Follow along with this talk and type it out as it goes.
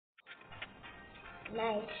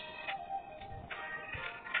Nice.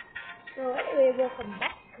 So anyway, welcome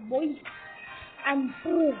back, boys. I'm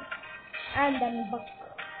through. And I'm back.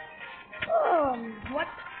 What?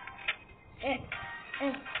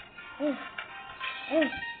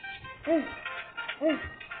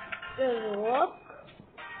 Look.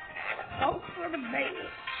 Go for the baby.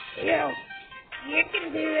 You can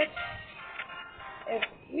do it. If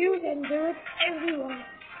you can do it, everyone.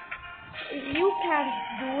 If you can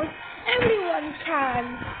do it, everyone can.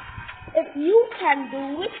 If you can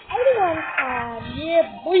do it, everyone can. Yeah,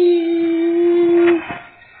 boy.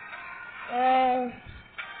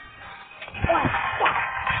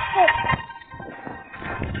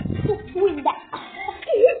 Stop doing that.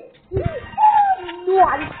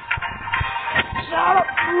 One. Shut up,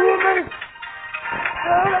 woman.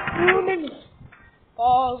 Shut up, woman.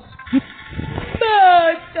 Pause.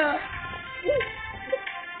 Basta.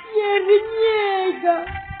 Niega.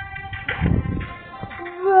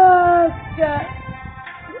 Basta.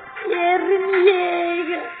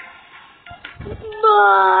 Niega.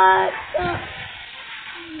 Basta.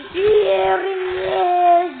 Niega.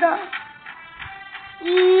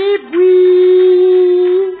 Ibui.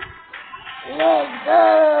 Let's go,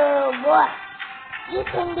 boy. You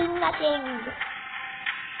can do nothing.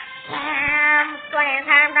 I'm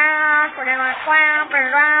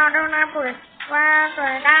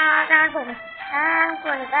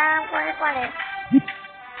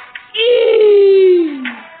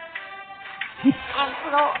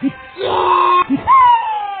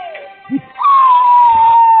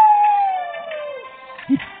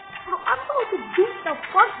going to beat the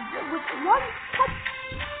fuck with one touch.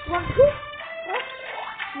 1, 2.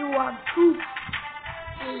 You want 2.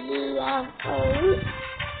 You want 2.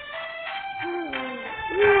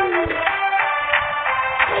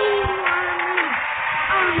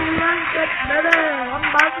 I'm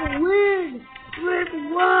about to win with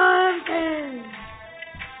 1 thing.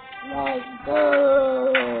 Let's go.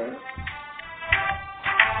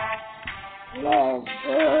 Let's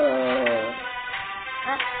go.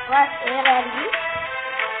 What's it ready?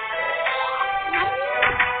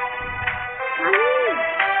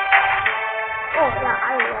 Oh yeah, I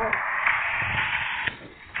will.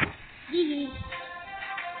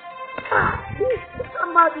 I'm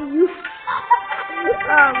about to use.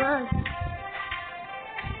 Oh man.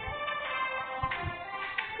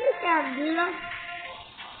 You can do that.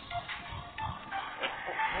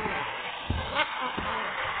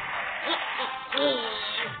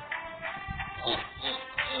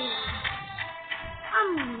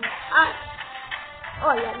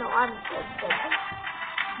 Oh yeah, no, I'm good.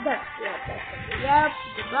 That's yep,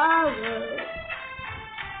 the power.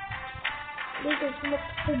 This is not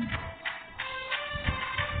good.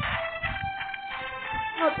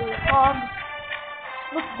 Not really fun.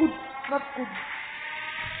 Not good.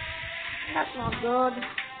 That's not good.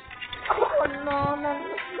 Oh no, man.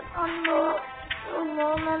 Oh no. Oh no,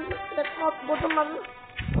 man. That's not good, man.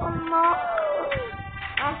 Oh no.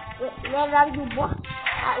 Where are you, boy?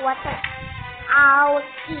 What the?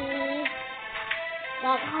 Ouchie.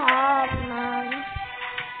 That hurt, man.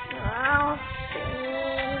 Ouchie.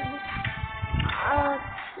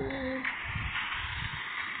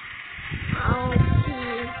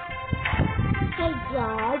 Hey,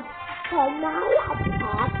 George. Can I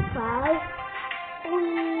attack first?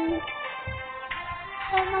 Please.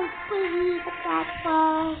 Can I please attack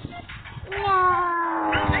first? No.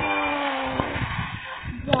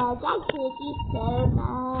 George, I hate you so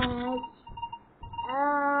much.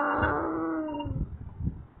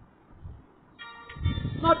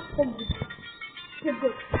 Not Puggle.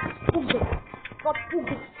 Not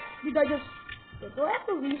Puggle. Did I just... Do I have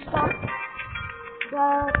to restart the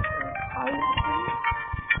item?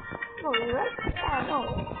 No, right? Yeah, no.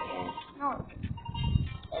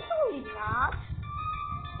 It's only not.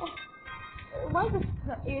 Why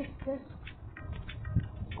is this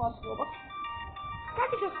possible?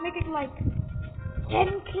 Can't you just make it like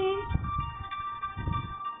 10k?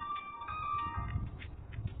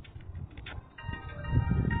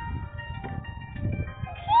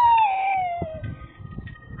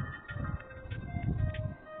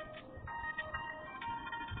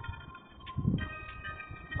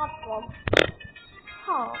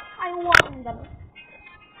 Oh, I won them.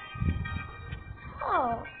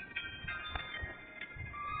 Oh.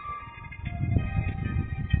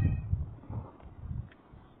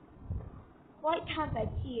 Why can't I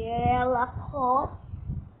teleport?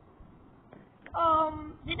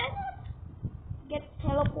 Did I not get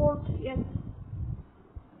teleport yet?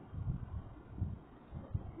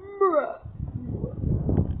 Bruh.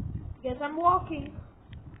 Guess I'm walking.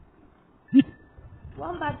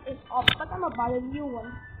 Wombat. is off, but I'm gonna buy a new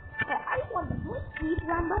one. I want to do a speed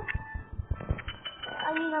run, but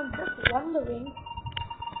I mean, I'm just wondering.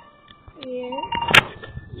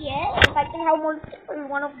 Yeah, if I can have multiple,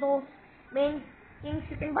 one of those main things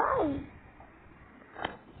you can buy.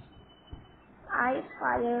 Ice,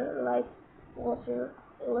 fire, light, water,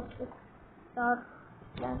 electric, dark,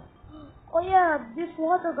 yeah. Oh yeah, this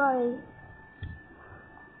water guy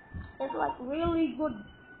is like really good.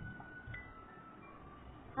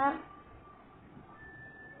 Huh?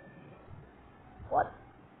 What?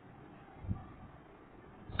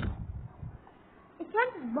 I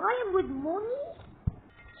can't buy him with money?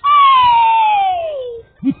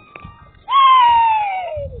 Hey!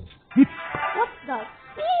 Hey! What's that?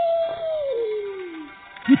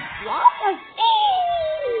 What a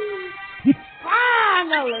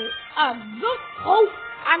finally a good hope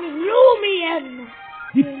and Lumian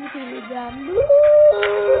into the moon.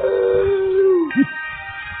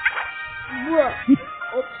 What?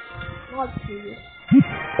 Oops, not serious.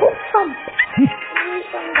 Come.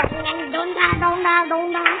 Don't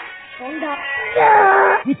die.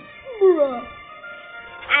 Yeah.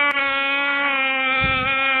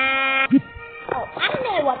 Oh, I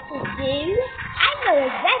know what to do. I know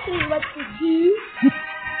exactly what to do.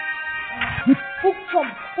 Hook some.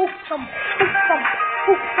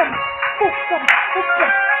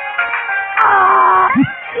 Ah!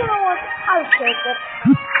 You know what? I'll take it.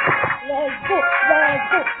 Let's go.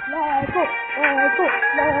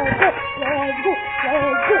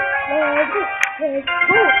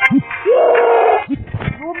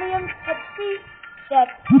 Roman Pepsi, check.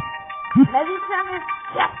 Medicine,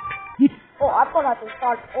 check. Oh, I forgot to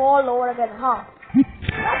start all over again, huh?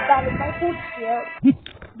 That is my food here.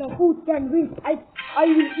 The food can wait. I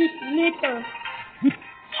will eat later.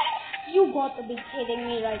 You got to be kidding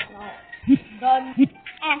me right now. Done.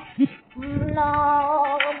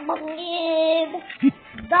 No,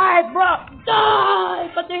 die, bro. Die.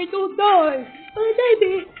 Potato, die.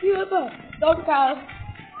 Baby, don't come.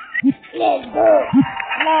 Let's go.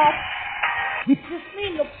 This may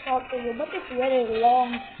look short to you, but it's very long.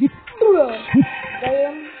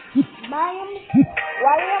 Bam.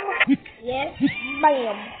 Yes,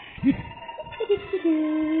 bam.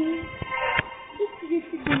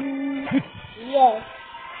 Yes.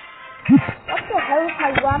 What the hell is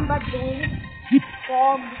my grandma doing?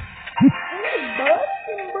 Frog. Birds.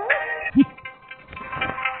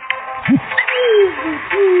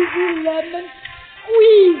 Easy, lemon.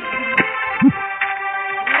 Squeeze.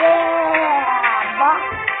 Yeah.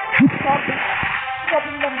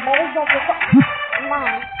 Chopping the balls of the cup.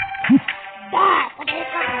 Nice. Die.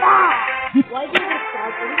 Why did you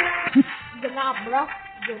start it? Bruh.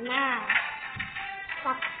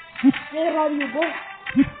 Fuck. Where are you, bro?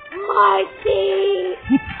 Mighty!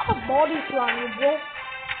 I'm a body slamming you, bro.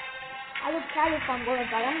 I will try if I'm gonna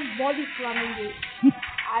die. I'm body slamming you.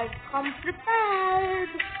 I come prepared.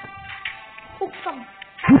 Hook some.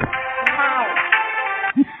 Now.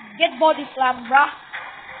 Get body slam, bruh.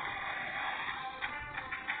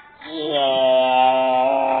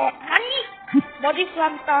 Yeah. Honey. Body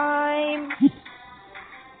slam time.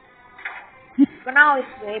 But now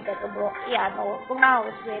it's way better, bro. Yeah, no. But now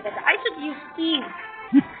it's way better. I should use Steve.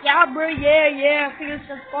 Yeah, bro. Yeah. Feel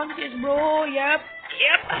subconscious, bro. Yep.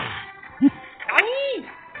 Honey.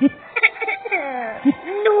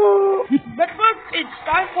 No. But it's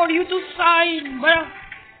time for you to sign, bro.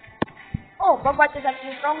 Oh, but what is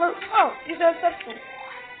actually stronger? Oh, you are successful.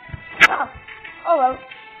 Oh well.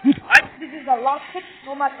 This is the last hit.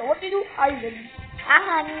 No matter what you do, I win.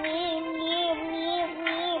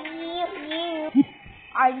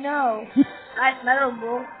 I know. Nice medal,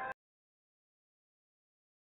 bro.